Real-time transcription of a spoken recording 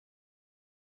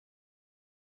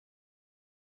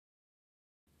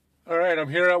Alright, I'm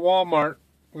here at Walmart.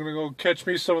 I'm gonna go catch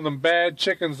me some of them bad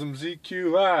chickens, some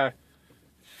ZQI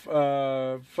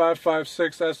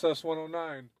 556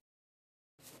 SS109.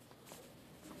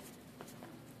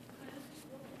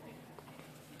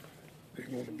 They're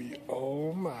gonna be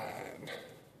all mine.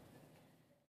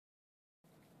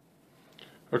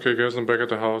 Okay guys, I'm back at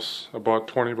the house. I bought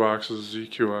 20 boxes of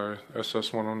ZQI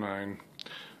SS109.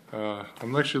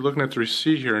 I'm actually looking at the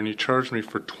receipt here and he charged me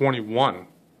for 21.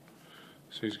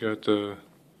 So he's got the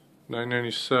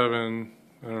 $9.97,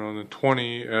 I don't know, the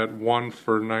 20 at 1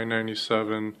 for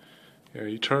 $9.97. Yeah,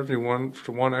 he charged me one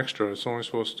for one extra. It's only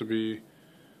supposed to be,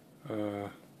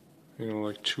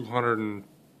 like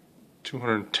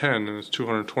 210, and it's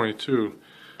 222.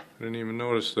 I didn't even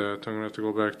notice that. I'm gonna have to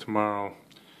go back tomorrow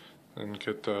and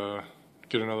get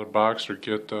another box or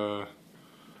get my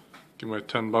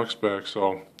 $10 back.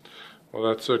 So, well,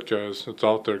 that's it, guys. It's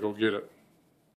out there. Go get it.